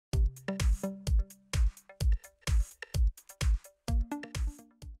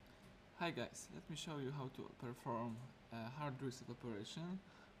Hi guys, let me show you how to perform a hard reset operation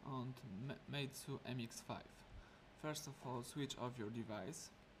on Meizu MX5. First of all, switch off your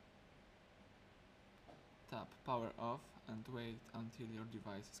device, tap power off and wait until your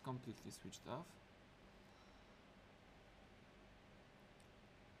device is completely switched off.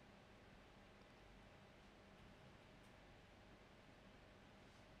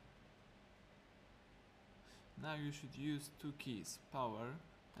 Now you should use two keys, power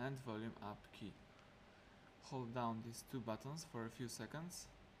and volume up key. Hold down these two buttons for a few seconds.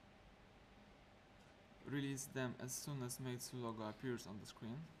 Release them as soon as Meizu logo appears on the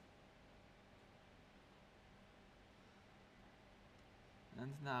screen.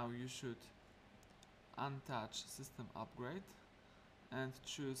 And now you should untouch System Upgrade and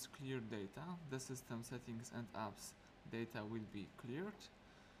choose Clear Data. The system settings and apps data will be cleared.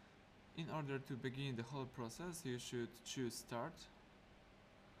 In order to begin the whole process, you should choose Start.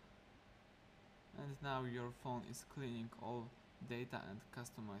 And now your phone is cleaning all data and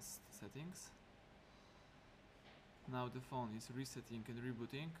customized settings. Now the phone is resetting and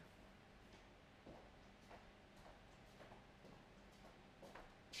rebooting.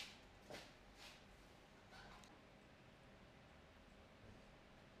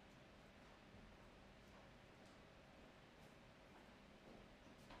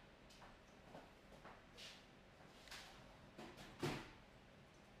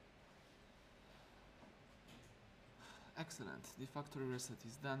 Excellent, the factory reset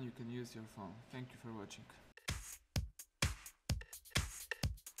is done, you can use your phone. Thank you for watching.